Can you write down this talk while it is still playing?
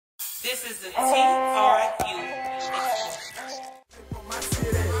This is the T.R.U.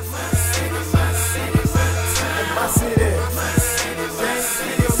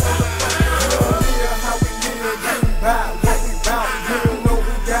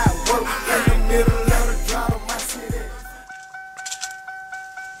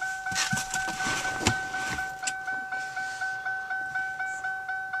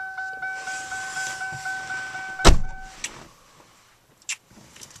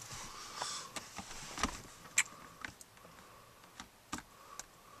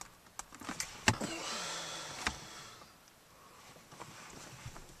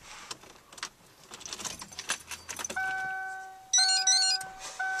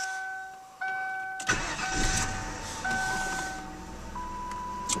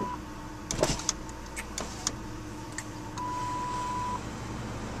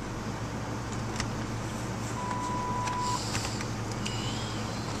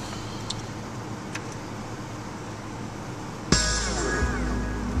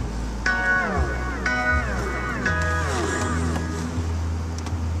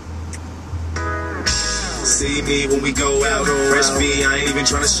 See me when we go out, fresh B, I ain't even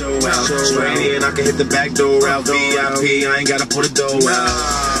tryna show out. Straight in, I can hit the back door out. V.i.P, I ain't gotta put a dough out.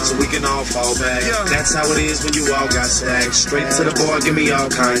 So we can all fall back. That's how it is when you all got stacks. Straight to the bar, give me all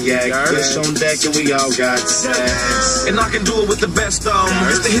cognac. Fish on deck and we all got stacks. And I can do it with the best of them.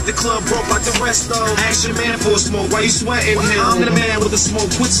 Just to hit the club broke like the rest of them. Ask your man for a smoke, why you sweating him? I'm the man with the smoke,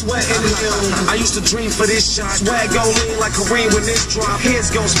 quit sweating him. I used to dream for this shot. Swag gon' lean like Kareem when this drop. Heads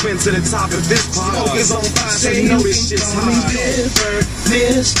gon' spin to the top if this pop. Smoke is on fire, so you know this shit's hot. V.i.pper,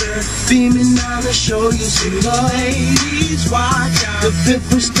 Mister, beaming down to show you some ladies. Watch out, the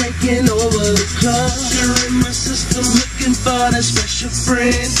pepper's taking over the club. You're in my system looking for that special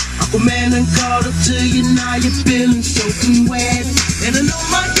friend. Aquaman and called up to you, now you're feeling soaking wet. And I know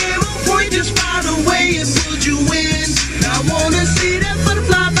my game on point just by the way it pulled you in. Now I wanna see that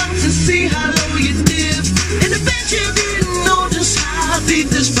butterfly bounce and see how low you dip. And I bet you didn't know just how deep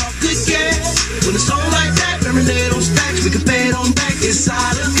this funk could get. When it's on like that, marinate on stacks, we can pay it on back, it's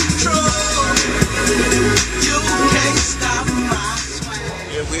out of control. You can't stop my swag.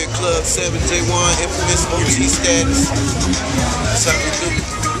 Yeah, we're at Club 7, JWAN, infamous OG status. That's how we do it.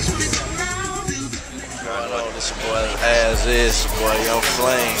 This your boy As Is, your boy Young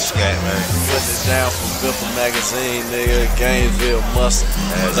Flame. Scat, man. Putting it down from V.i.pper magazine, nigga. Gainesville muscle.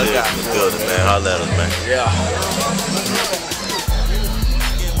 Look out the building, man. Holla at us, man. Yeah.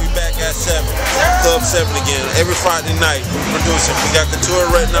 Back at 7, Club 7 again. Every Friday night, we producing. We got Couture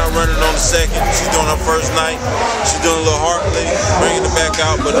right now running on the 2nd. She's doing her first night. She's doing a little heart lady, bringing it back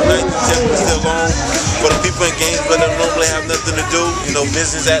out, but the night the 10th is still on. For the people in Gainesville that normally have nothing to do, you know,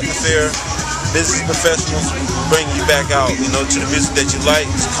 business atmosphere, business professionals, bring you back out, you know, to the music that you like.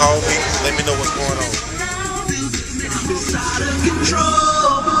 Just call me, let me know what's going on.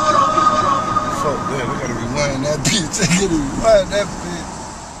 So, yeah, we gotta rewind that bitch. I gotta rewind that bitch.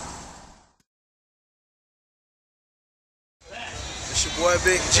 It's your boy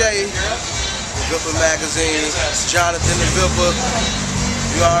Big J, V.i.pper magazine, Jonathan the V.i.pper.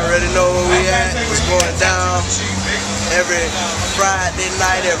 You already know where we at, what's going down. Every Friday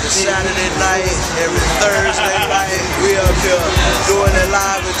night, every Saturday night, every Thursday night, we up here doing it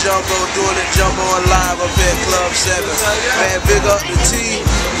live with Jumbo, doing it Jumbo and live up here at Club 7. Man, big up to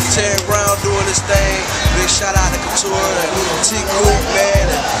T.R.U doing this thing. Big shout out to Couture and T.R.U, man,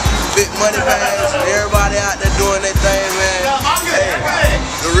 and Big Money Bags, everybody out there doing their thing, man. Hey,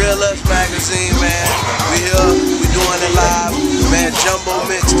 the Real Us magazine, man. We here, we doing it live. Man, Jumbo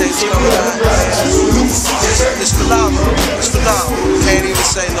mixtapes coming out, man. It's phenomenal. It's phenomenal. Can't even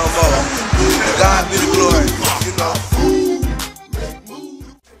say no more. To God be the glory, you know.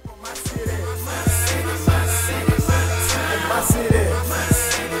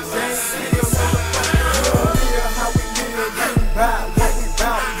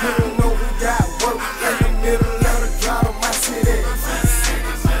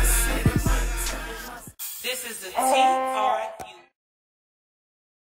 This is the T.R.U.